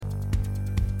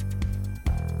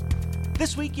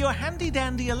This week, your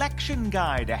handy-dandy election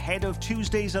guide ahead of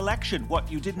Tuesday's election.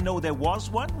 What, you didn't know there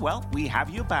was one? Well, we have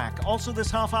you back. Also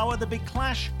this half hour, the big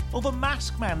clash over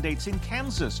mask mandates in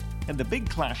Kansas and the big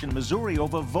clash in Missouri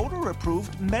over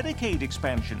voter-approved Medicaid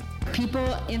expansion. People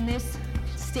in this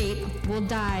state will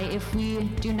die if we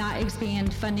do not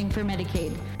expand funding for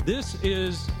Medicaid. This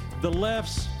is the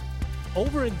left's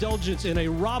overindulgence in a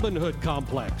Robin Hood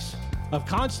complex of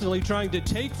constantly trying to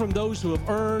take from those who have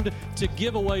earned to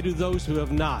give away to those who have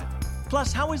not.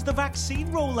 Plus, how is the vaccine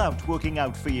rollout working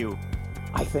out for you?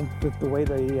 I think that the way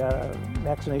the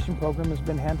vaccination program has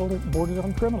been handled, it borders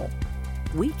on criminal.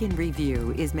 Week in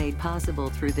Review is made possible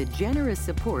through the generous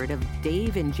support of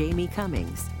Dave and Jamie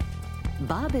Cummings,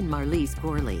 Bob and Marlise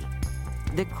Gorley,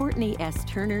 the Courtney S.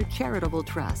 Turner Charitable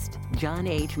Trust, John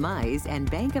H. Mize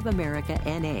and Bank of America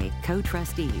N.A.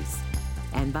 co-trustees,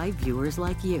 and by viewers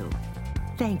like you.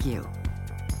 Thank you.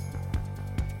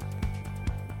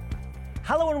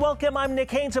 Hello and welcome. I'm Nick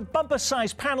Haynes, a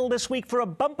bumper-sized panel this week for a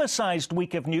bumper-sized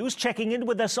week of news. Checking in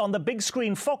with us on the big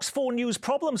screen, Fox 4 News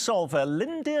problem solver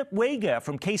Linda Wager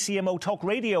from KCMO Talk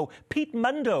Radio, Pete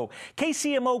Mundo,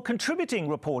 KCMO contributing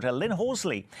reporter Lynn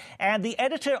Horsley, and the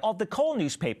editor of the Call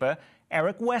newspaper,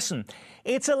 Eric Wesson.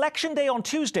 It's election day on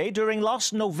Tuesday. During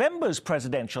last November's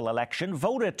presidential election,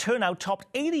 voter turnout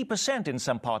topped 80% in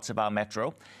some parts of our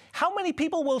metro. How many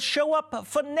people will show up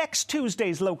for next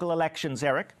Tuesday's local elections,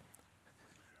 Eric?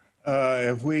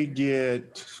 If we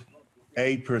get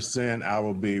 8%, I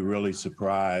will be really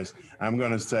surprised. I'm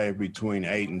going to say between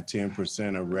 8 and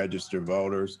 10% of registered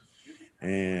voters,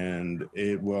 and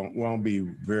it won't be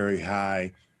very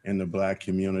high in the Black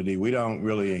community. We don't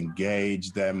really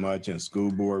engage that much in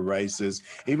school board races.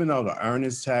 Even though the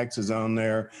earnings tax is on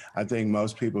there, I think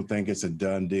most people think it's a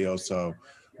done deal, so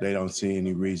they don't see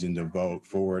any reason to vote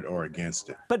for it or against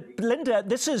it. But Linda,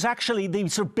 this is actually the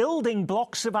sort of building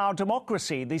blocks of our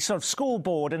democracy, these sort of school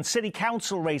board and city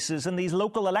council races and these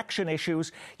local election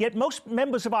issues. Yet most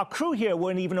members of our crew here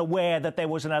weren't even aware that there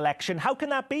was an election. How can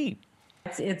that be?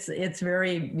 It's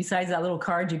very, besides that little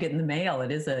card you get in the mail,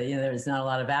 it is there's not a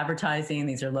lot of advertising.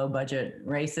 These are low budget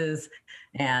races,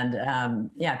 and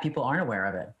people aren't aware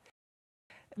of it.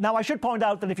 Now, I should point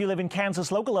out that if you live in Kansas,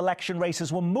 local election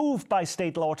races were moved by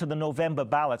state law to the November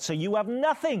ballot, so you have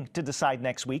nothing to decide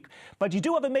next week. But you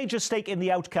do have a major stake in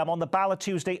the outcome. On the ballot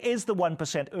Tuesday is the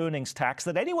 1% earnings tax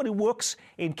that anyone who works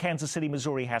in Kansas City,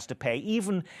 Missouri has to pay,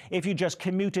 even if you just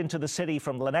commute into the city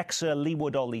from Lenexa,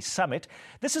 Leawood, or Lee Summit.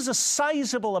 This is a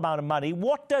sizable amount of money.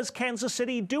 What does Kansas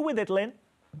City do with it, Lynn?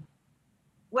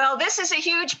 Well, this is a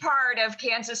huge part of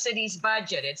Kansas City's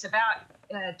budget. It's about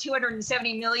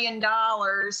 $270 million.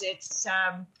 It's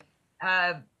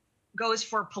goes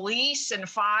for police and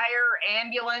fire,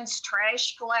 ambulance,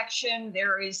 trash collection.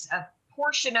 There is a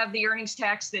portion of the earnings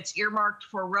tax that's earmarked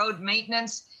for road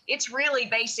maintenance. It's really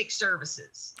basic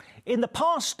services. In the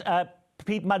past,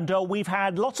 Pete Mundo, we've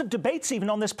had lots of debates even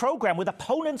on this program with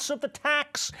opponents of the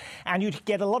tax, and you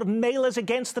get a lot of mailers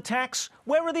against the tax.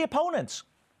 Where are the opponents?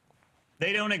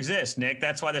 They don't exist, Nick.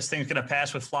 That's why this thing's going to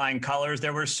pass with flying colors.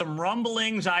 There were some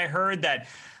rumblings I heard that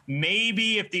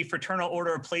maybe if the Fraternal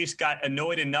Order of Police got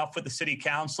annoyed enough with the city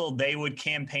council, they would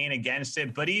campaign against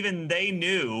it. But even they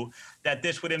knew that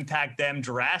this would impact them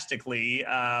drastically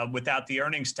without the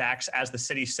earnings tax as the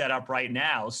city's set up right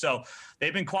now. So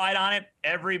they've been quiet on it.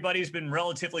 Everybody's been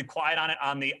relatively quiet on it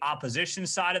on the opposition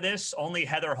side of this. Only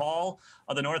Heather Hall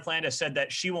of the Northland has said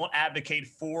that she won't advocate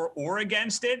for or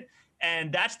against it.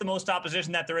 And that's the most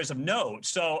opposition that there is of note.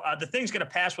 So the thing's going to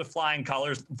pass with flying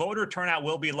colors. Voter turnout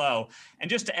will be low. And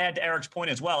just to add to Eric's point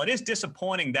as well, it is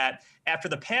disappointing that after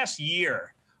the past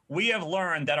year, we have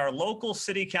learned that our local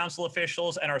city council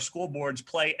officials and our school boards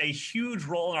play a huge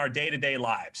role in our day-to-day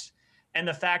lives. And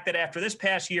the fact that after this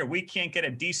past year, we can't get a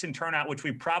decent turnout, which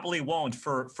we probably won't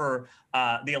for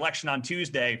the election on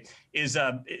Tuesday, is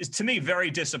to me very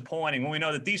disappointing when we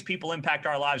know that these people impact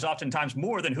our lives oftentimes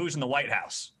more than who's in the White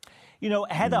House. You know,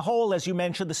 Heather Hall, as you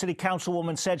mentioned, the city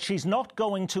councilwoman, said she's not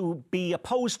going to be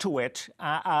opposed to it,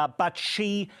 but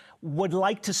she would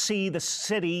like to see the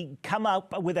city come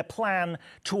up with a plan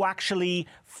to actually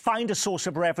find a source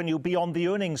of revenue beyond the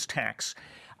earnings tax.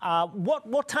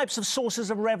 What types of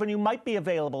sources of revenue might be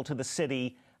available to the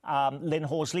city, Lynn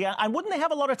Horsley? And wouldn't they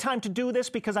have a lot of time to do this?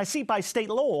 Because I see by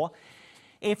state law,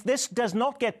 if this does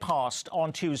not get passed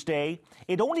on Tuesday,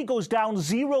 it only goes down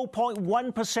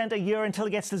 0.1% a year until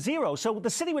it gets to zero. So the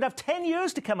city would have 10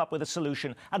 years to come up with a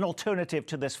solution, an alternative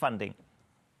to this funding.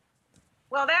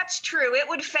 Well, that's true. It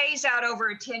would phase out over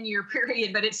a 10-year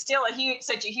period, but it's still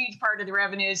such a huge part of the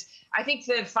revenues. I think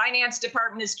the finance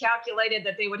department has calculated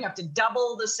that they would have to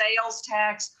double the sales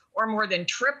tax or more than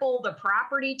triple the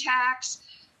property tax.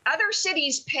 Other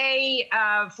cities pay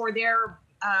for their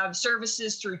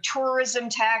services through tourism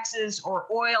taxes or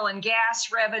oil and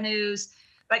gas revenues,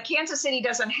 but Kansas City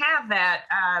doesn't have that,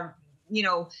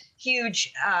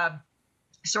 huge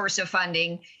source of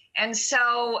funding. And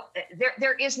so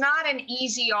there is not an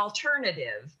easy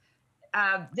alternative.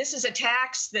 This is a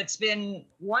tax that's been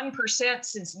 1%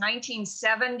 since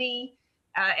 1970,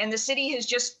 and the city has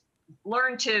just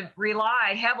learned to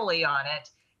rely heavily on it.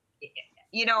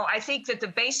 I think that the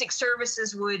basic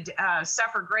services would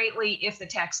suffer greatly if the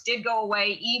tax did go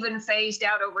away, even phased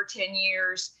out over 10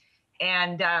 years.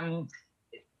 And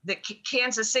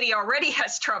Kansas City already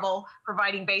has trouble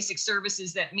providing basic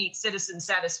services that meet citizen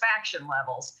satisfaction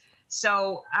levels.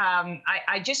 So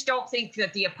I just don't think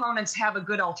that the opponents have a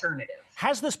good alternative.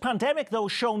 Has this pandemic, though,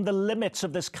 shown the limits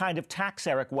of this kind of tax,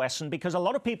 Eric Wesson? Because a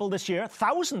lot of people this year,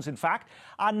 thousands in fact,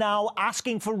 are now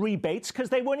asking for rebates because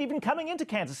they weren't even coming into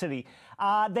Kansas City.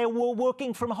 They were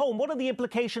working from home. What are the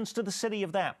implications to the city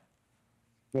of that?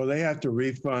 Well, they have to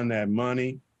refund that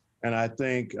money. And I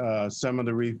think some of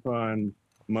the refund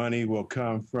money will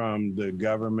come from the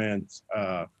government's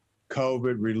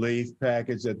COVID relief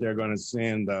package that they're going to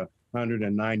send, the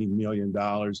 $190 million.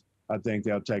 I think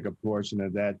they'll take a portion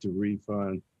of that to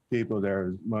refund people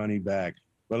their money back.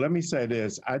 But let me say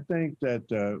this. I think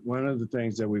that one of the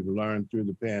things that we've learned through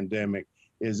the pandemic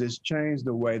is it's changed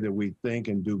the way that we think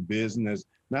and do business,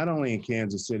 not only in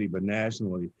Kansas City, but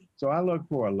nationally. So I look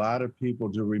for a lot of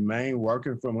people to remain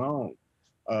working from home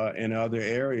in other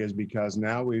areas, because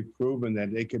now we've proven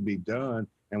that it could be done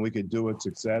and we could do it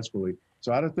successfully.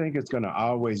 So I don't think it's going to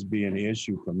always be an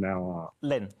issue from now on.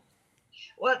 Lynn.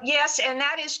 Well, yes, and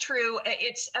that is true.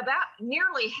 It's about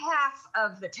nearly half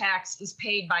of the tax is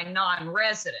paid by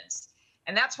non-residents.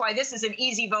 And that's why this is an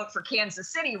easy vote for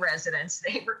Kansas City residents.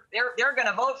 They're going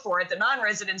to vote for it. The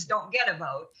non-residents don't get a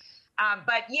vote.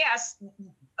 But yes,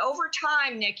 over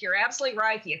time, Nick, you're absolutely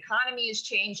right. The economy is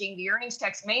changing. The earnings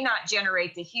tax may not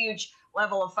generate the huge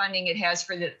level of funding it has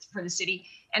for the city.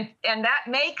 And that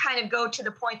may kind of go to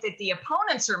the point that the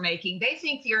opponents are making. They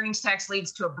think the earnings tax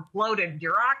leads to a bloated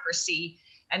bureaucracy,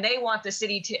 and they want the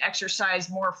city to exercise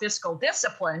more fiscal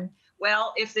discipline.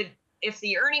 Well, if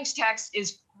the earnings tax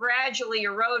is gradually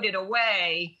eroded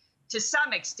away, to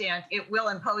some extent, it will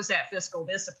impose that fiscal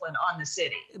discipline on the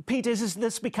city. Pete, is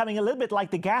this becoming a little bit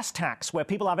like the gas tax, where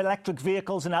people have electric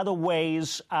vehicles and other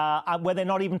ways where they're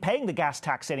not even paying the gas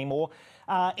tax anymore?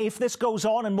 If this goes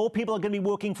on and more people are going to be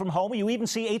working from home, you even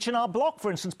see H&R Block, for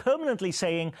instance, permanently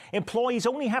saying employees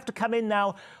only have to come in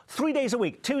now 3 days a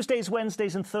week, Tuesdays,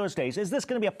 Wednesdays, and Thursdays. Is this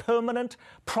going to be a permanent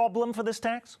problem for this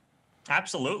tax?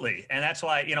 Absolutely. And that's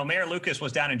why, Mayor Lucas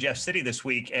was down in Jeff City this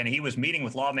week, and he was meeting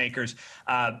with lawmakers.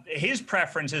 His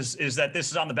preference is that this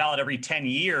is on the ballot every 10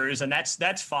 years, and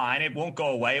that's fine. It won't go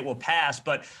away. It will pass.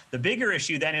 But the bigger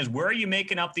issue then is, where are you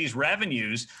making up these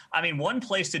revenues? I mean, one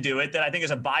place to do it that I think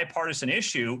is a bipartisan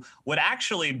issue would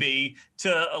actually be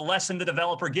to lessen the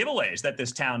developer giveaways that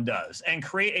this town does and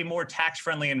create a more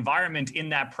tax-friendly environment in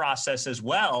that process as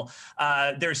well.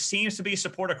 There seems to be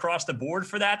support across the board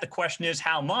for that. The question is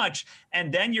how much?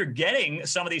 And then you're getting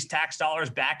some of these tax dollars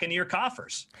back into your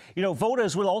coffers.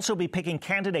 Voters will also be picking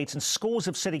candidates in scores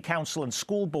of city council and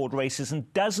school board races in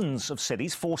dozens of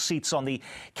cities. 4 seats on the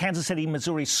Kansas City,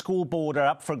 Missouri school board are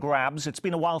up for grabs. It's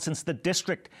been a while since the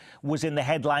district was in the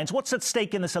headlines. What's at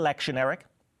stake in this election, Eric?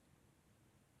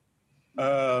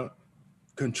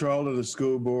 Control of the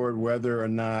school board, whether or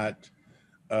not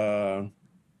the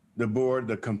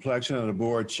complexion of the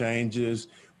board changes,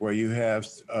 where you have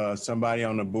somebody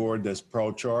on the board that's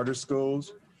pro-charter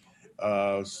schools.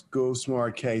 School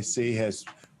Smart KC has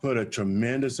put a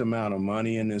tremendous amount of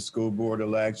money in this school board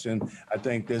election. I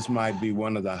think this might be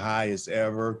one of the highest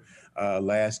ever.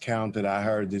 Last count that I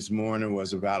heard this morning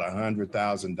was about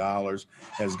 $100,000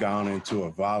 has gone into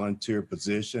a volunteer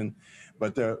position.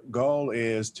 But the goal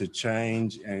is to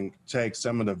change and take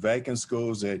some of the vacant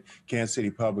schools that Kansas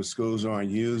City Public Schools aren't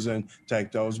using,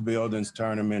 take those buildings,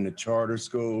 turn them into charter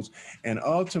schools. And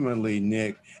ultimately,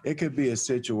 Nick, it could be a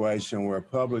situation where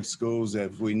public schools,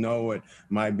 as we know it,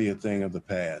 might be a thing of the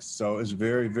past. So it's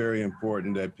very, very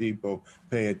important that people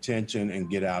pay attention and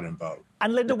get out and vote.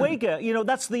 And Linda Wager,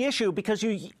 that's the issue, because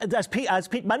as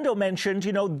Pete Mundo mentioned,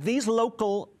 these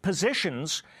local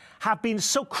positions have been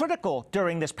so critical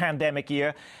during this pandemic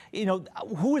year.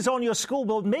 Who is on your school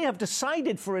board may have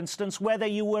decided, for instance, whether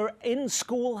you were in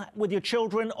school with your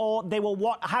children or they were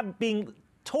have been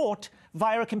taught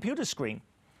via a computer screen.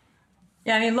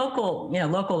 Yeah, I mean, local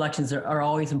elections are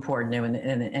always important,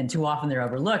 and too often they're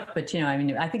overlooked. But,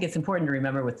 I think it's important to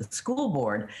remember with the school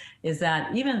board is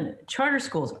that even charter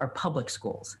schools are public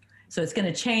schools. So it's going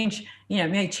to change, it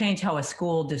may change how a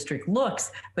school district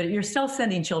looks, but you're still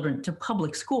sending children to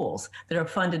public schools that are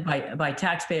funded by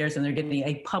taxpayers, and they're getting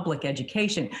a public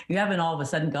education. You haven't all of a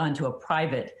sudden gone to a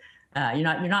private. You're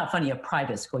not funding a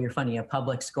private school, you're funding a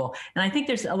public school. And I think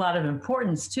there's a lot of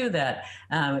importance to that.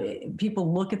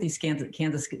 People look at these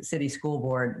Kansas City School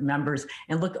Board members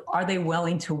and look, are they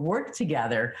willing to work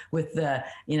together with the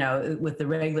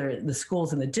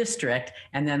schools in the district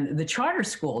and then the charter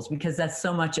schools, because that's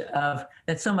so much of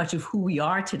who we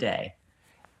are today.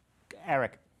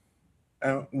 Eric.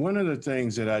 One of the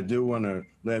things that I do want to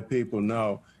let people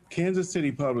know, Kansas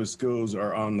City Public Schools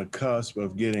are on the cusp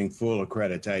of getting full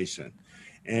accreditation.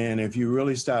 And if you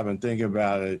really stop and think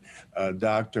about it,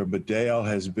 Dr. Bedell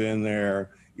has been there,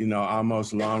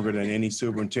 almost longer than any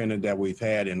superintendent that we've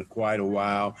had in quite a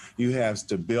while. You have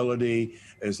stability.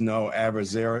 There's no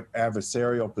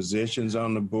adversarial positions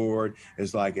on the board.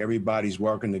 It's like everybody's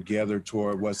working together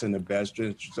toward what's in the best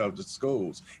interest of the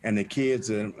schools and the kids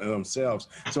themselves.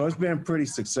 So it's been pretty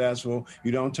successful.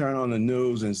 You don't turn on the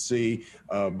news and see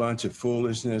a bunch of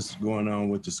foolishness going on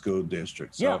with the school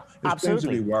district. So it seems to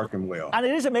be working well. And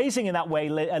it is amazing in that way,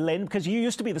 Lynn, because you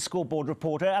used to be the school board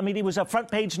reporter. I mean, it was a front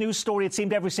page news story, it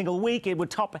seemed, every single week. It would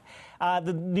top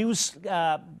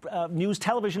the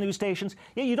television news stations.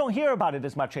 Yeah, you don't hear about it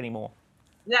as much anymore.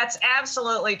 That's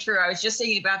absolutely true. I was just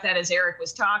thinking about that as Eric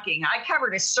was talking. I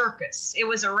covered a circus. It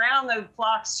was around the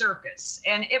clock circus.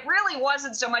 And it really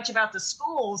wasn't so much about the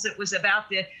schools. It was about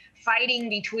the fighting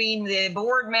between the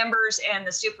board members and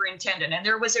the superintendent. And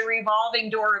there was a revolving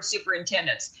door of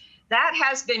superintendents. That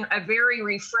has been a very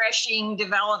refreshing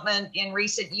development in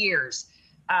recent years.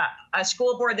 A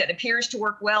school board that appears to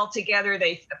work well together.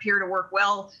 They appear to work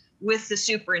well with the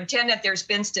superintendent. There's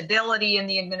been stability in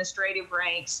the administrative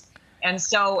ranks. And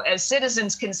so as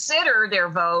citizens consider their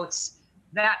votes,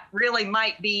 that really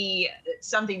might be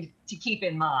something to keep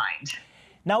in mind.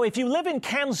 Now, if you live in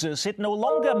Kansas, it no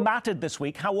longer mattered this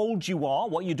week how old you are,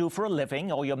 what you do for a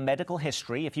living, or your medical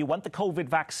history. If you want the COVID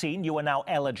vaccine, you are now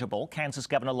eligible. Kansas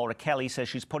Governor Laura Kelly says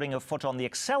she's putting her foot on the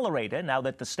accelerator now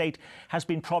that the state has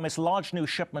been promised large new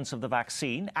shipments of the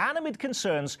vaccine, and amid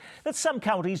concerns that some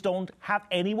counties don't have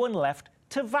anyone left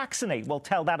to vaccinate. We'll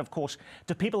tell that, of course,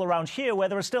 to people around here where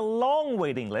there are still long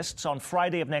waiting lists. On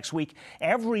Friday of next week,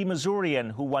 every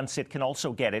Missourian who wants it can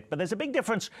also get it. But there's a big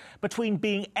difference between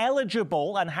being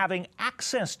eligible and having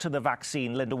access to the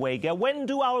vaccine, Linda Wager. When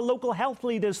do our local health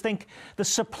leaders think the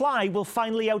supply will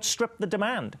finally outstrip the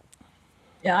demand?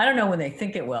 Yeah, I don't know when they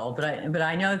think it will, but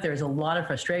I know that there's a lot of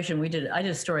frustration. I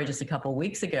did a story just a couple of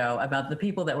weeks ago about the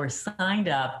people that were signed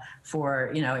up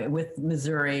for, with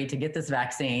Missouri to get this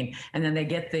vaccine, and then they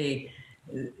get the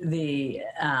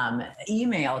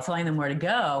email telling them where to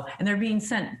go, and they're being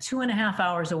sent 2.5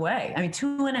 hours away.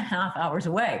 2.5 hours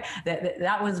away.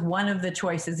 That was one of the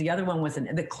choices. The other one was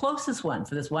the closest one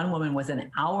for this one woman was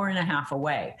an hour and a half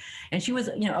away, and she was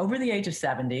over the age of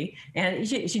 70, and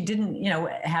she didn't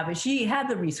she had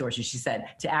the resources, she said,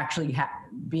 to actually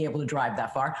be able to drive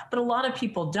that far, but a lot of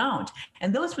people don't,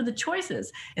 and those were the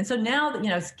choices. And so now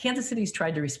Kansas City's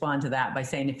tried to respond to that by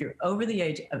saying if you're over the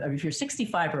age of, if you're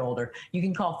 65 or older, you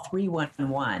can call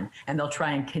 311 and they'll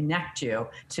try and connect you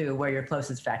to where your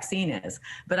closest vaccine is.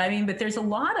 But there's a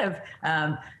lot of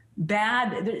I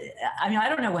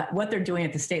don't know what they're doing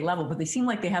at the state level, but they seem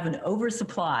like they have an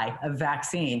oversupply of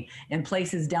vaccine in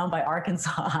places down by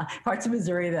Arkansas, parts of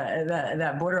Missouri,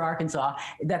 that border Arkansas,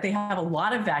 that they have a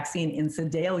lot of vaccine in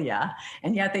Sedalia,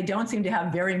 and yet they don't seem to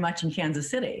have very much in Kansas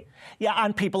City. Yeah,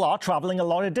 and people are traveling a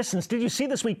lot of distance. Did you see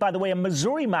this week, by the way, a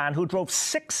Missouri man who drove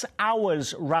 6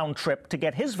 hours round trip to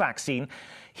get his vaccine?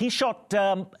 He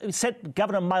sent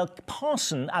Governor Mike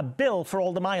Parson a bill for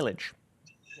all the mileage.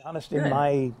 Honest, in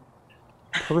my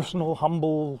personal,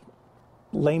 humble,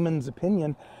 layman's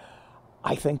opinion,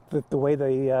 I think that the way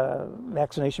the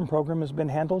vaccination program has been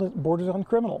handled, it borders on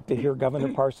criminal. To hear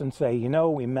Governor Parson say,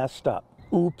 we messed up.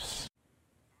 Oops.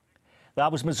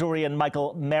 That was Missourian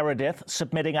Michael Meredith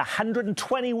submitting a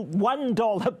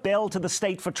 $121 bill to the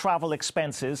state for travel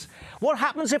expenses. What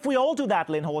happens if we all do that,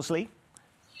 Lynn Horsley?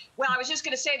 Well, I was just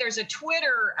going to say there's a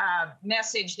Twitter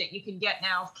message that you can get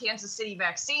now, Kansas City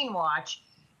Vaccine Watch.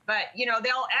 But,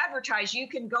 they'll advertise you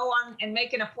can go on and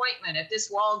make an appointment at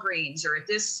this Walgreens or at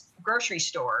this grocery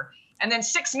store. And then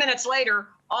 6 minutes later,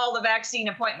 all the vaccine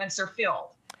appointments are filled.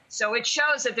 So it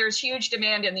shows that there's huge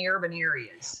demand in the urban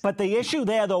areas. But the issue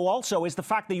there, though, also is the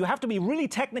fact that you have to be really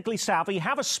technically savvy,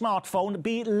 have a smartphone,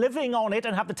 be living on it,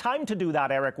 and have the time to do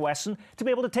that, Eric Wesson, to be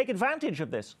able to take advantage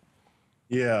of this.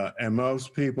 Yeah, and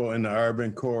most people in the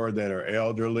urban core that are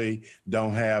elderly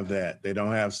don't have that. They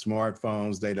don't have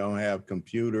smartphones, they don't have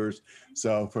computers.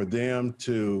 So for them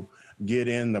to get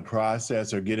in the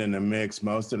process or get in the mix,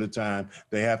 most of the time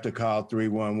they have to call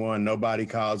 311. Nobody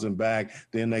calls them back.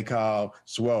 Then they call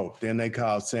Swope. Then they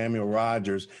call Samuel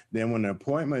Rogers. Then when the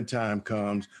appointment time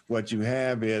comes, what you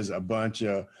have is a bunch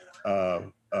of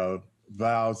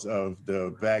vials of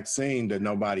the vaccine that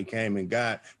nobody came and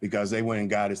got because they went and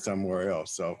got it somewhere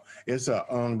else. So it's an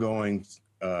ongoing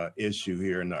issue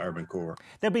here in the urban core.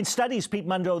 There have been studies, Pete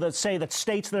Mundo, that say that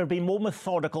states that have been more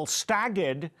methodical,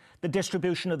 staggered the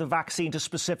distribution of the vaccine to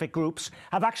specific groups,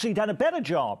 have actually done a better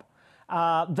job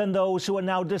than those who are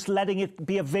now just letting it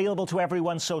be available to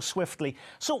everyone so swiftly.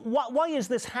 So why is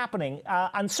this happening?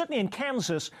 And certainly in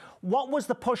Kansas, what was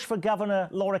the push for Governor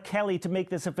Laura Kelly to make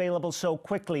this available so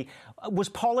quickly? Was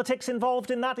politics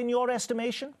involved in that, in your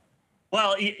estimation?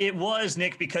 Well, it was,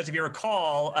 Nick, because if you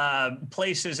recall,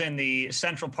 places in the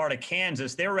central part of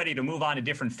Kansas, they were ready to move on to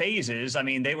different phases. I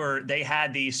mean, they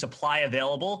had the supply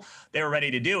available. They were ready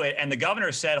to do it. And the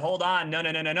governor said, hold on,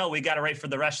 no. We got to wait for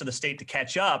the rest of the state to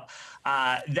catch up.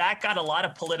 That got a lot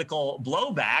of political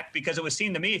blowback because it was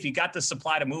seen to me, if you got the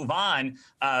supply to move on,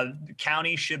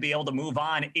 counties should be able to move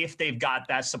on if they've got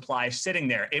that supply sitting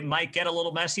there. It might get a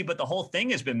little messy, but the whole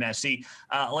thing has been messy.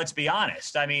 Let's be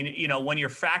honest. I mean, when you're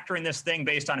factoring this thing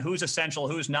based on who's essential,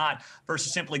 who's not,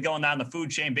 versus simply going down the food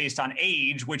chain based on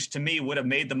age, which to me would have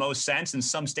made the most sense. And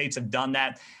some states have done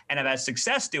that and have had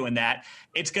success doing that.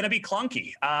 It's going to be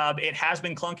clunky. It has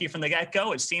been clunky from the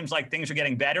get-go. It seems like things are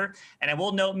getting better. And I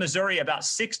will note, Missouri, about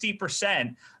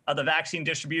 60% of the vaccine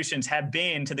distributions have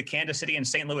been to the Kansas City and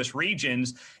St. Louis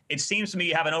regions. It seems to me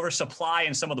you have an oversupply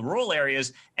in some of the rural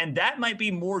areas, and that might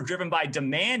be more driven by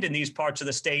demand in these parts of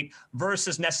the state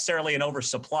versus necessarily an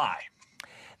oversupply.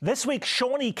 This week,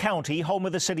 Shawnee County, home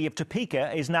of the city of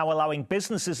Topeka, is now allowing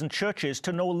businesses and churches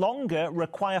to no longer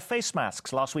require face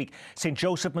masks. Last week, St.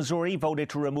 Joseph, Missouri, voted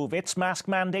to remove its mask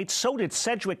mandate. So did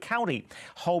Sedgwick County,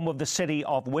 home of the city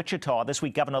of Wichita. This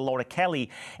week, Governor Laura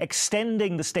Kelly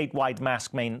extending the statewide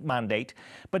mask mandate.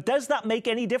 But does that make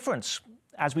any difference?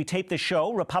 As we tape the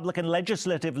show, Republican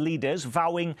legislative leaders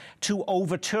vowing to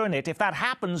overturn it. If that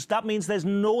happens, that means there's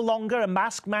no longer a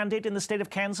mask mandate in the state of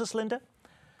Kansas, Linda?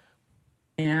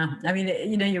 Yeah, I mean,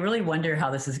 you really wonder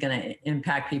how this is going to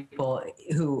impact people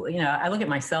who, I look at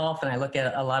myself and I look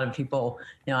at a lot of people,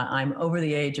 I'm over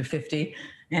the age of 50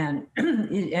 and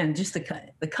just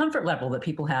the comfort level that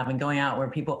people have in going out where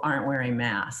people aren't wearing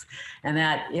masks. And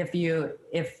that if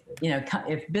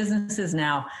businesses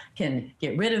now can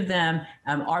get rid of them,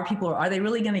 are they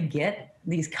really going to get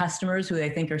these customers who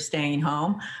they think are staying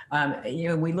home?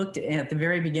 We looked at the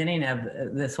very beginning of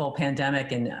this whole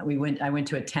pandemic, and I went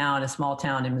to a small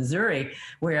town in Missouri,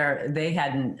 where they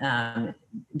hadn't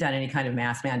done any kind of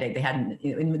mask mandate.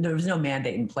 There was no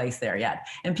mandate in place there yet,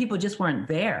 and people just weren't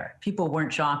there. People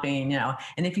weren't shopping,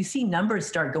 And if you see numbers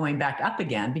start going back up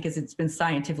again, because it's been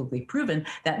scientifically proven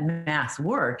that masks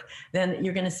work, then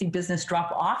you're going to see business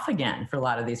drop off again for a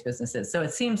lot of these businesses. So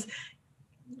it seems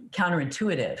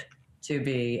counterintuitive to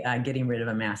be getting rid of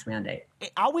a mask mandate.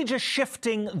 Are we just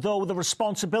shifting, though, the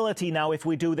responsibility now, if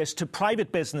we do this, to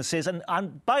private businesses?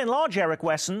 And by and large, Eric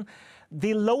Wesson,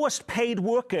 the lowest paid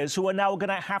workers who are now going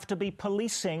to have to be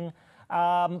policing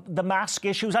the mask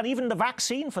issues and even the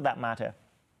vaccine, for that matter.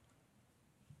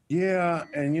 Yeah,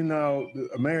 and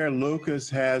Mayor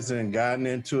Lucas hasn't gotten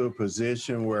into a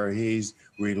position where he's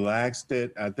relaxed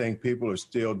it. I think people are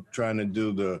still trying to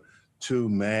do the 2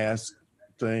 mask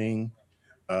thing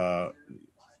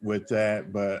with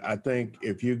that. But I think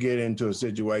if you get into a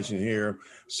situation here,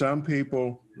 some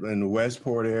people in the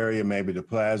Westport area, maybe the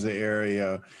Plaza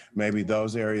area, maybe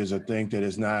those areas think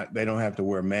that they don't have to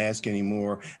wear a mask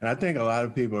anymore. And I think a lot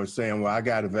of people are saying, well, I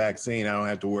got a vaccine, I don't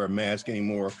have to wear a mask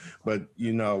anymore. But,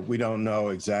 we don't know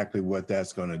exactly what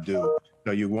that's going to do.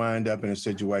 So you wind up in a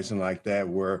situation like that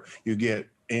where you get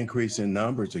increase in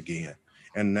numbers again.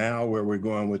 And now where we're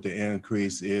going with the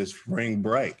increase is spring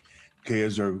break.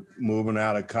 Kids are moving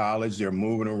out of college. They're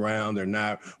moving around. They're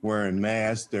not wearing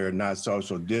masks. They're not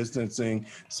social distancing.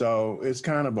 So it's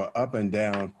kind of an up and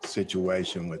down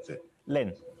situation with it.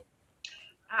 Lynn.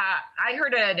 I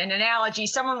heard an analogy.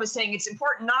 Someone was saying it's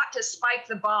important not to spike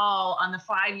the ball on the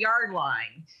 5-yard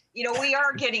line. We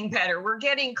are getting better. We're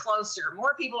getting closer.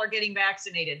 More people are getting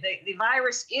vaccinated. The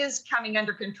virus is coming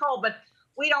under control, but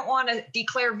we don't want to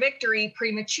declare victory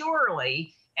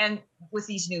prematurely. And with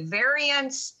these new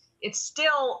variants, it's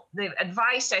still the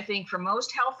advice, I think, for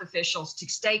most health officials to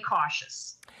stay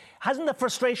cautious. Hasn't the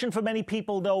frustration for many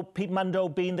people, though, Pete Mundo,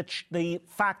 been the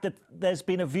fact that there's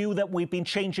been a view that we've been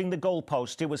changing the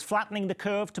goalpost? It was flattening the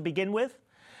curve to begin with.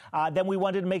 Then we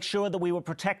wanted to make sure that we were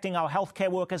protecting our healthcare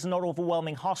workers and not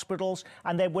overwhelming hospitals.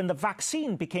 And then when the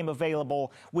vaccine became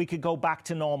available, we could go back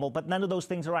to normal. But none of those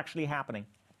things are actually happening.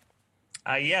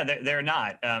 Yeah, they're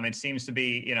not. It seems to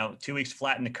be, 2 weeks to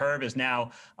flatten the curve is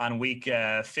now on week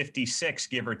 56,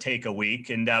 give or take a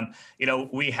week. And,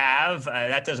 we have,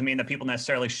 that doesn't mean that people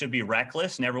necessarily should be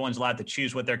reckless and everyone's allowed to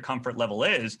choose what their comfort level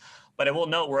is. But I will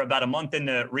note we're about a month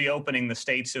into reopening the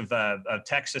states of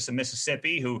Texas and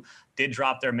Mississippi, who did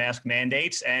drop their mask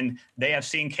mandates, and they have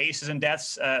seen cases and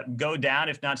deaths go down,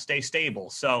 if not stay stable.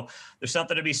 So there's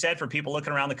something to be said for people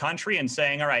looking around the country and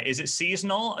saying, all right, is it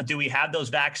seasonal? Do we have those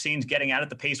vaccines getting out at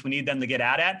the pace we need them to get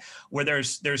out at, where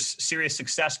there's serious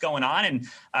success going on? And,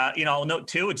 I'll note,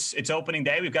 too, it's opening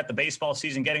day. We've got the baseball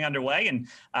season getting underway, and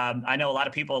I know a lot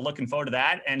of people are looking forward to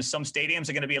that, and some stadiums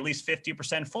are going to be at least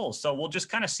 50% full. So we'll just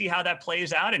kind of see how that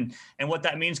plays out and what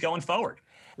that means going forward.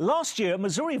 Last year,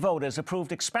 Missouri voters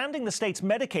approved expanding the state's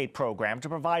Medicaid program to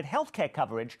provide health care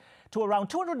coverage to around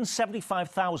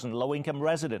 275,000 low-income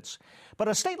residents. But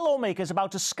a state lawmaker is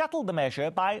about to scuttle the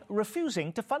measure by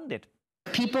refusing to fund it.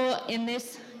 People in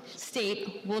this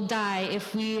state will die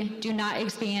if we do not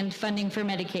expand funding for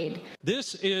Medicaid.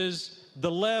 This is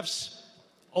the left's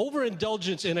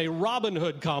overindulgence in a Robin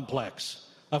Hood complex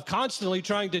of constantly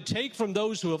trying to take from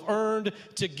those who have earned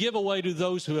to give away to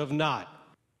those who have not.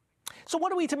 So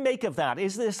what are we to make of that?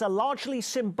 Is this a largely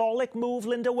symbolic move,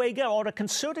 Linda Wager, or a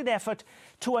concerted effort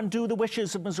to undo the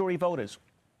wishes of Missouri voters?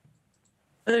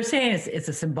 They're saying it's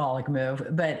a symbolic move,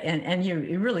 but and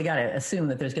you really got to assume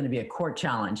that there's going to be a court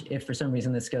challenge if for some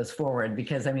reason this goes forward,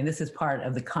 because this is part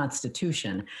of the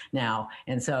Constitution now,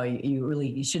 and so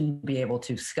you shouldn't be able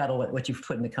to scuttle what you've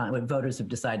put in what voters have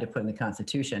decided to put in the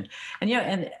Constitution.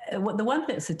 And the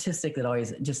one statistic that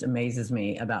always just amazes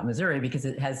me about Missouri, because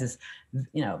it has this,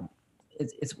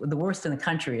 it's the worst in the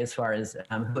country as far as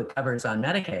who it covers on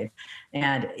Medicaid,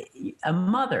 and a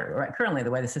mother, right, currently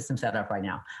the way the system's set up right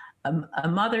now. A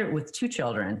mother with 2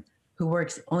 children who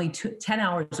works only 10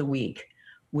 hours a week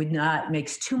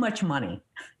makes too much money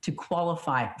to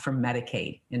qualify for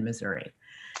Medicaid in Missouri.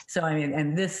 So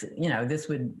and this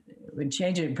would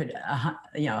change it, put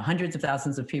hundreds of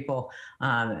thousands of people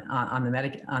on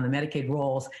the Medicaid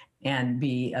rolls, and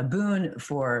be a boon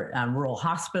for rural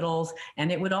hospitals.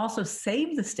 And it would also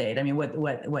save the state.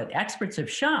 What experts have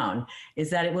shown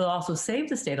is that it will also save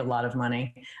the state a lot of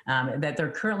money that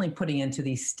they're currently putting into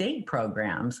these state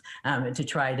programs to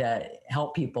try to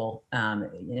help people,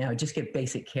 just get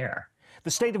basic care. The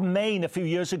state of Maine a few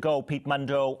years ago, Pete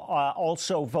Mundo,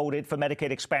 also voted for Medicaid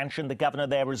expansion. The governor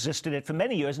there resisted it for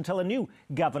many years until a new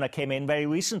governor came in very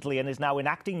recently and is now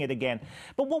enacting it again.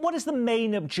 But what is the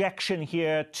main objection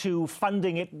here to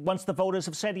funding it once the voters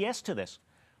have said yes to this?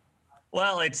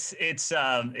 Well, it's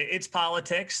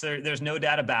politics. There's no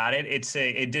doubt about it. It's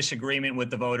a disagreement with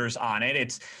the voters on it.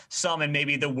 It's some, and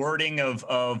maybe the wording of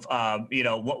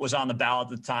what was on the ballot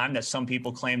at the time that some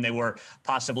people claim they were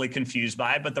possibly confused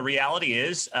by. But the reality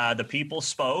is the people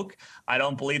spoke. I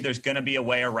don't believe there's going to be a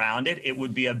way around it. It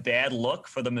would be a bad look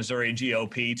for the Missouri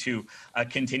GOP to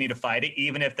continue to fight it,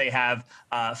 even if they have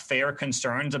fair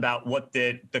concerns about what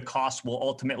the cost will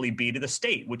ultimately be to the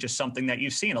state, which is something that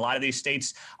you've seen. A lot of these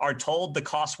states are told the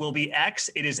cost will be X.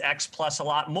 It is X plus a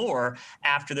lot more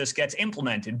after this gets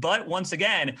implemented. But once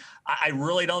again, I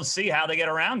really don't see how they get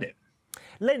around it.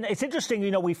 Lynn, it's interesting,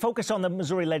 we focus on the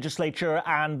Missouri legislature,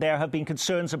 and there have been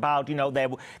concerns about,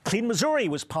 Clean Missouri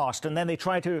was passed, and then they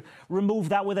tried to remove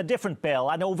that with a different bill.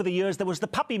 And over the years, there was the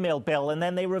puppy mill bill, and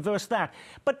then they reversed that.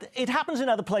 But it happens in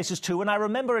other places, too. And I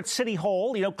remember at City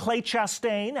Hall, Clay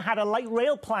Chastain had a light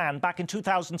rail plan back in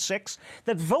 2006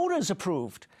 that voters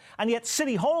approved. And yet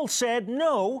City Hall said,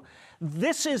 no,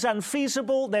 this is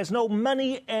unfeasible. There's no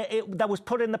money that was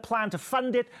put in the plan to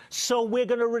fund it, so we're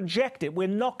going to reject it. We're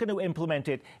not going to implement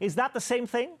it. Is that the same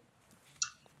thing?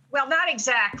 Well, not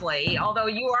exactly, although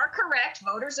you are correct.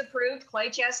 Voters approved Clay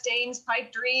Chastain's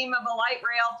pipe dream of a light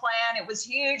rail plan. It was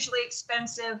hugely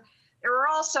expensive. There were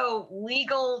also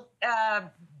legal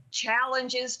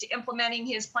challenges to implementing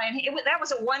his plan. That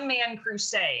was a one-man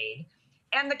crusade.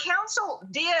 And the council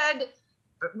did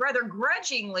rather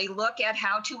grudgingly look at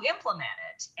how to implement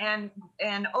it,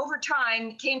 and over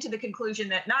time came to the conclusion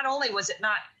that not only was it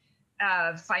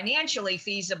not financially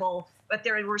feasible, but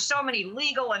there were so many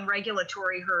legal and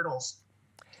regulatory hurdles.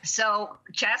 So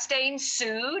Chastain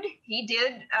sued. He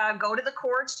did go to the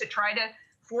courts to try to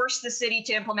force the city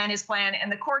to implement his plan,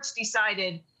 and the courts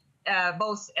decided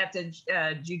both at the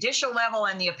judicial level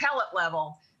and the appellate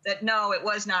level, that no, it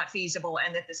was not feasible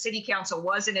and that the city council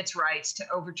was in its rights to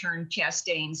overturn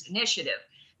Chastain's initiative.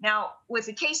 Now, with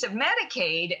the case of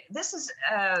Medicaid, this is,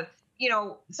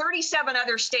 37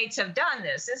 other states have done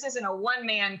this. This isn't a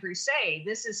one-man crusade.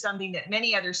 This is something that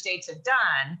many other states have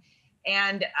done.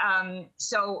 And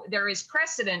so there is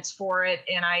precedence for it.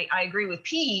 And I agree with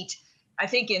Pete. I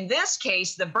think in this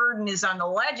case, the burden is on the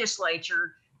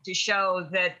legislature to show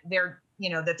that they're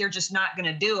just not going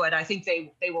to do it. I think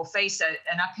they will face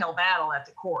an uphill battle at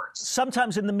the courts.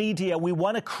 Sometimes in the media, we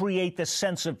want to create this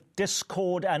sense of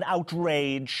discord and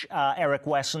outrage, Eric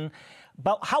Wesson.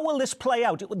 But how will this play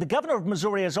out? The governor of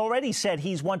Missouri has already said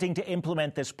he's wanting to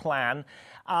implement this plan.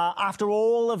 After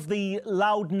all of the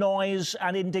loud noise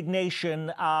and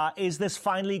indignation, is this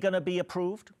finally going to be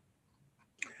approved?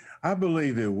 I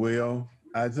believe it will.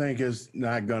 I think it's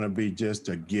not going to be just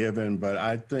a given, but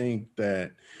I think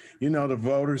that, the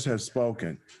voters have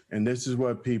spoken, and this is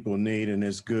what people need, and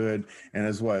it's good. And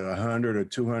it's what 100 or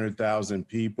 200,000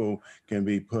 people can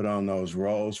be put on those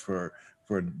rolls for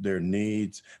their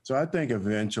needs. So I think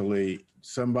eventually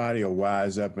somebody will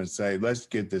wise up and say, let's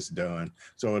get this done,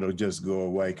 so it'll just go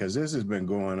away, because this has been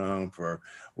going on for,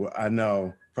 I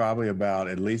know, probably about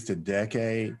at least a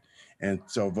decade. And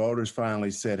so voters finally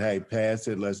said, hey, pass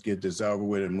it, let's get this over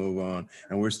with and move on.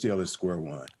 And we're still at square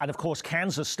one. And of course,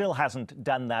 Kansas still hasn't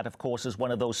done that, of course, as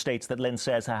one of those states that Lynn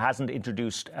says hasn't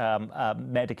introduced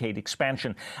Medicaid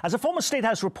expansion. As a former State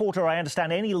House reporter, I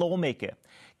understand any lawmaker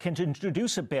can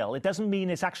introduce a bill. It doesn't mean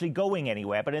it's actually going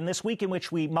anywhere. But in this week in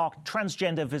which we marked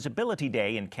Transgender Visibility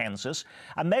Day in Kansas,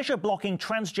 a measure blocking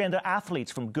transgender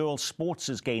athletes from girls' sports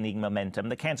is gaining momentum.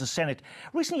 The Kansas Senate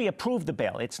recently approved the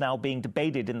bill. It's now being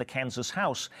debated in the Kansas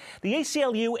House. The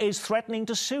ACLU is threatening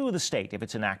to sue the state if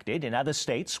it's enacted. In other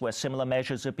states where similar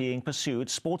measures are being pursued,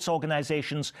 sports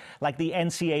organizations like the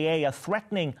NCAA are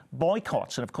threatening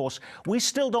boycotts. And of course, we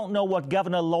still don't know what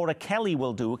Governor Laura Kelly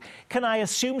will do. Can I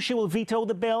assume she will veto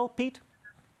the bill, Pete?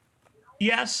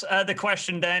 Yes. The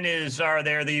question then is, are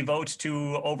there the votes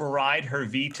to override her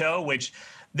veto, which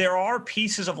there are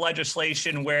pieces of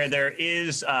legislation where there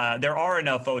are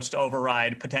enough votes to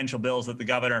override potential bills that the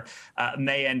governor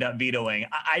may end up vetoing.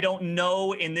 I don't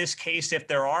know in this case if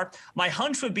there are. My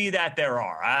hunch would be that there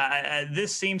are.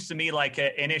 This seems to me like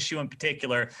an issue in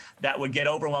particular that would get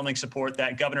overwhelming support,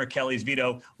 that Governor Kelly's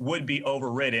veto would be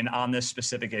overridden on this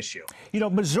specific issue.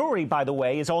 Missouri, by the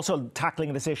way, is also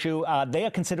tackling this issue. They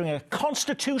are considering a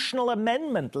constitutional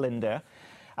amendment, Linda,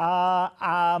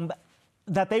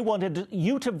 that they wanted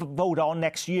you to vote on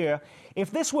next year.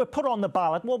 If this were put on the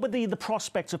ballot, what would be the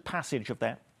prospects of passage of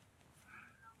that?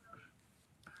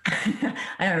 I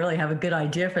don't really have a good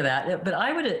idea for that, but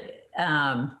I would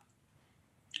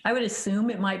assume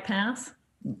it might pass.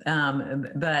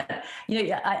 But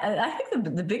I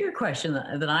think the bigger question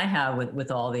that I have with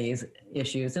all these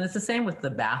issues, and it's the same with the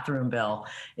bathroom bill,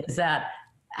 is that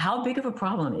how big of a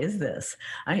problem is this?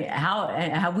 I mean, how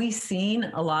have we seen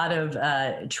a lot of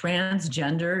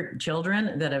transgender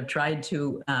children that have tried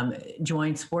to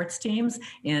join sports teams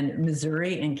in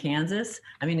Missouri and Kansas?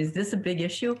 I mean, is this a big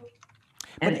issue?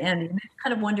 And you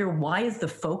kind of wonder, why is the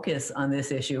focus on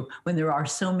this issue when there are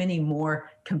so many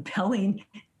more compelling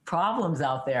problems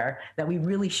out there that we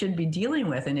really should be dealing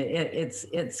with? And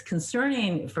it's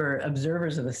concerning for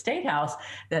observers of the State House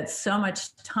that so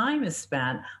much time is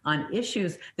spent on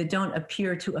issues that don't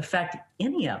appear to affect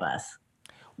any of us.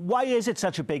 Why is it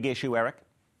such a big issue, Eric?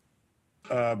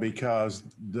 Because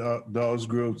those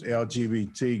groups,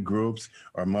 LGBT groups,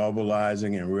 are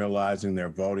mobilizing and realizing their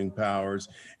voting powers,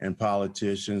 and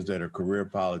politicians that are career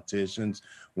politicians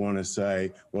want to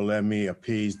say, well, let me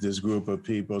appease this group of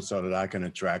people so that I can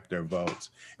attract their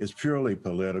votes. It's purely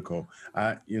political.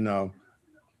 I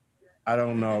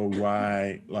don't know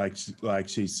why, like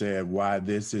she said, why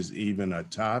this is even a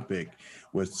topic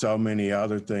with so many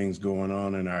other things going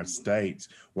on in our states,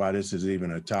 why this is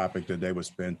even a topic that they would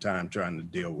spend time trying to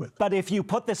deal with. But if you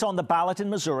put this on the ballot in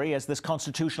Missouri, as this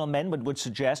constitutional amendment would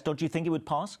suggest, don't you think it would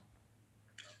pass?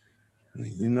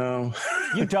 You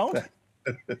don't?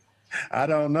 I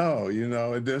don't know.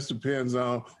 It just depends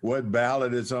on what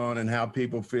ballot it's on and how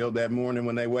people feel that morning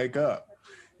when they wake up.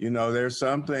 There's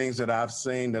some things that I've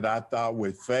seen that I thought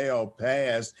would fail,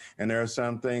 pass, and there are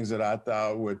some things that I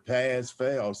thought would pass,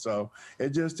 fail. So it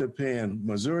just depends.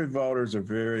 Missouri voters are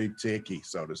very ticky,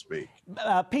 so to speak.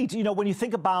 Pete, when you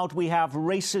think about, we have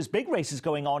races, big races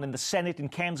going on in the Senate in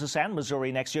Kansas and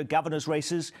Missouri next year, governor's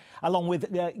races, along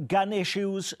with gun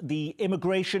issues, the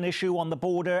immigration issue on the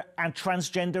border, and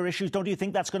transgender issues. Don't you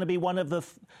think that's going to be one of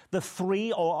the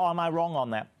three, or am I wrong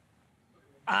on that?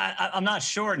 I'm not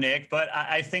sure, Nick, but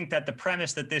I think that the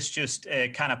premise that this just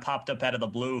kind of popped up out of the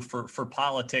blue for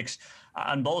politics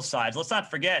on both sides. Let's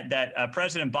not forget that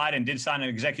President Biden did sign an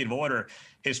executive order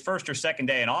his first or second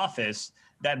day in office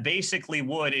that basically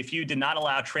would, if you did not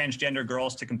allow transgender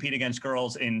girls to compete against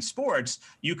girls in sports,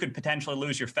 you could potentially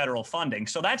lose your federal funding.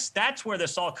 So that's where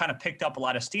this all kind of picked up a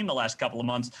lot of steam the last couple of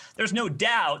months. There's no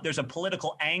doubt there's a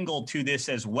political angle to this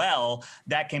as well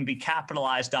that can be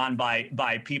capitalized on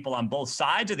by people on both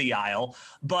sides of the aisle.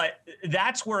 But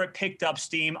that's where it picked up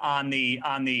steam on the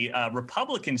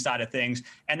Republican side of things,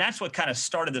 and that's what kind of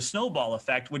started the snowball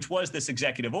effect, which was this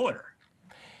executive order.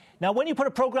 Now, when you put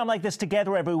a program like this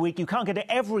together every week, you can't get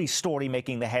to every story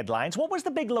making the headlines. What was the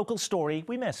big local story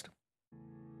we missed?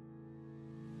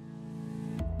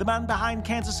 The man behind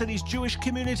Kansas City's Jewish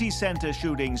Community Center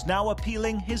shootings now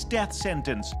appealing his death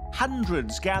sentence.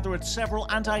 Hundreds gather at several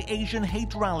anti-Asian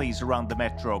hate rallies around the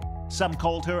metro. Some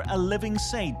called her a living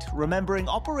saint, remembering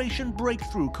Operation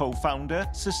Breakthrough co-founder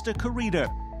Sister Corrida.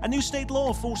 A new state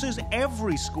law forces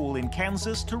every school in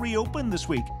Kansas to reopen this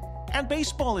week. And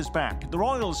baseball is back. The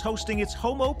Royals hosting its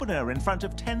home opener in front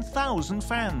of 10,000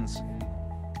 fans.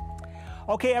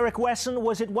 Okay, Eric Wesson,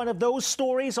 was it one of those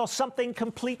stories or something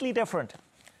completely different?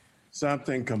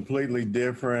 Something completely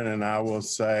different, and I will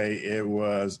say it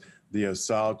was the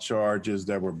assault charges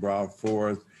that were brought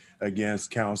forth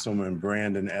against Councilman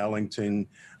Brandon Ellington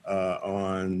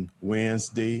on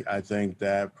Wednesday. I think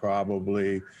that's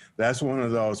one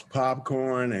of those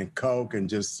popcorn and Coke and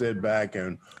just sit back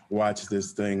and watch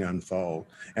this thing unfold.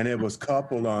 And it was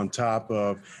coupled on top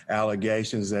of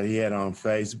allegations that he had on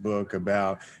Facebook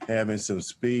about having some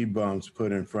speed bumps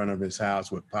put in front of his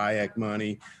house with PAYAC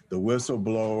money. The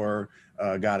whistleblower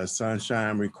got a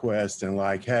sunshine request and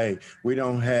hey, we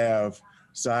don't have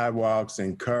sidewalks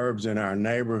and curbs in our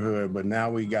neighborhood, but now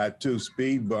we got 2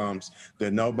 speed bumps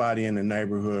that nobody in the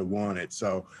neighborhood wanted.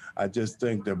 So I just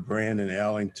think the Brandon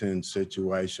Ellington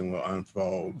situation will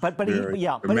unfold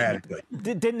dramatically.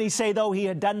 Didn't he say, though, he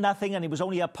had done nothing and he was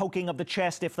only a poking of the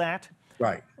chest, if that?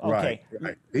 Right, okay.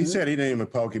 Right. He said he didn't even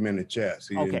poke him in the chest.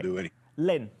 He didn't do anything.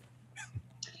 Lynn.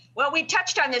 Well, we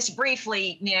touched on this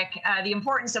briefly, Nick, the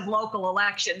importance of local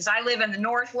elections. I live in the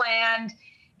Northland,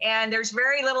 and there's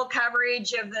very little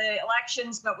coverage of the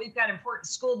elections, but we've got important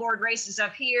school board races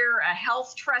up here, a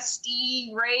health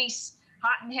trustee race,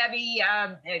 hot and heavy.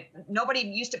 Nobody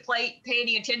used to pay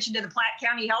any attention to the Platte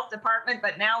County Health Department,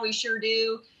 but now we sure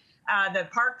do. The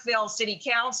Parkville City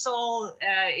Council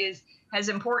has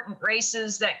important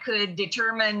races that could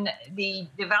determine the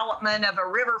development of a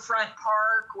riverfront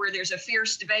park where there's a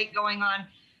fierce debate going on.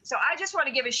 So I just want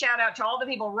to give a shout out to all the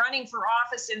people running for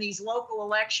office in these local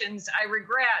elections. I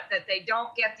regret that they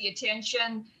don't get the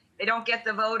attention, they don't get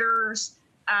the voters,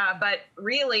 but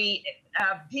really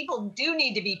people do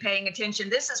need to be paying attention.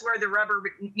 This is where the rubber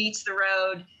meets the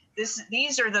road.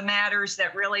 These are the matters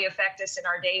that really affect us in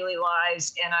our daily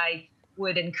lives. And I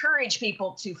would encourage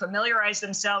people to familiarize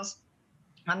themselves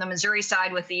on the Missouri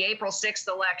side with the April 6th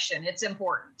election. It's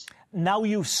important. Now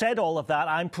you've said all of that,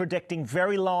 I'm predicting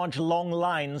very large, long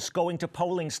lines going to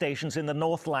polling stations in the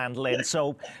Northland, Lynn.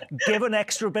 So give an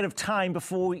extra bit of time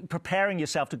before preparing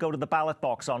yourself to go to the ballot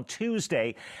box on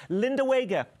Tuesday. Linda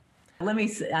Wager. Let me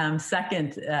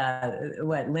second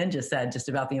what Lynn just said, just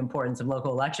about the importance of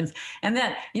local elections. And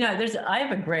that, I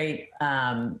have a great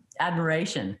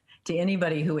admiration to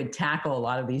anybody who would tackle a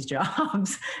lot of these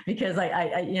jobs, because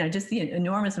I just the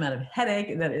enormous amount of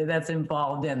headache that's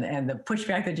involved and the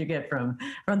pushback that you get from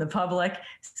the public.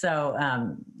 So,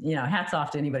 hats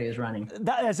off to anybody who's running.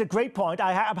 That is a great point.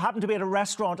 I happened to be at a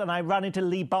restaurant and I ran into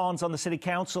Lee Barnes on the city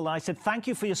council. And I said, thank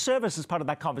you for your service as part of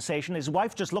that conversation. His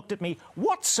wife just looked at me,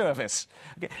 what service?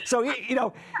 Okay. So,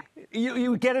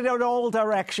 you get it in all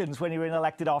directions when you're in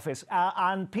elected office.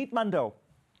 And Pete Mundo.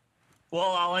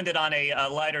 Well, I'll end it on a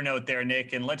lighter note there,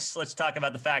 Nick, and let's talk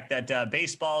about the fact that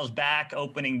baseball is back,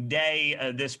 opening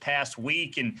day this past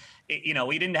week, and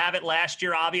we didn't have it last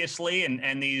year, obviously,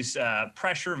 and these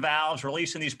pressure valves,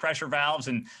 releasing these pressure valves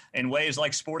in ways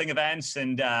like sporting events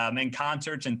and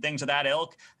concerts and things of that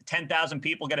ilk. 10,000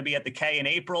 people going to be at the K in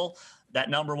April. That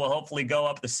number will hopefully go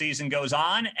up the season goes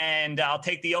on, and I'll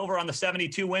take the over on the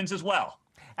 72 wins as well.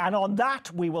 And on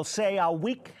that, we will say our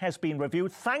week has been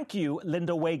reviewed. Thank you,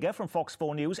 Linda Wager from Fox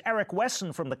 4 News, Eric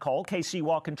Wesson from The Call,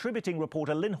 KCUR contributing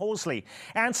reporter Lynn Horsley,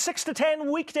 and 6 to 10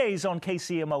 weekdays on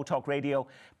KCMO Talk Radio,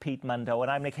 Pete Mundo.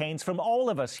 And I'm Nick Haynes. From all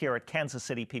of us here at Kansas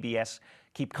City PBS,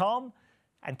 keep calm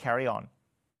and carry on.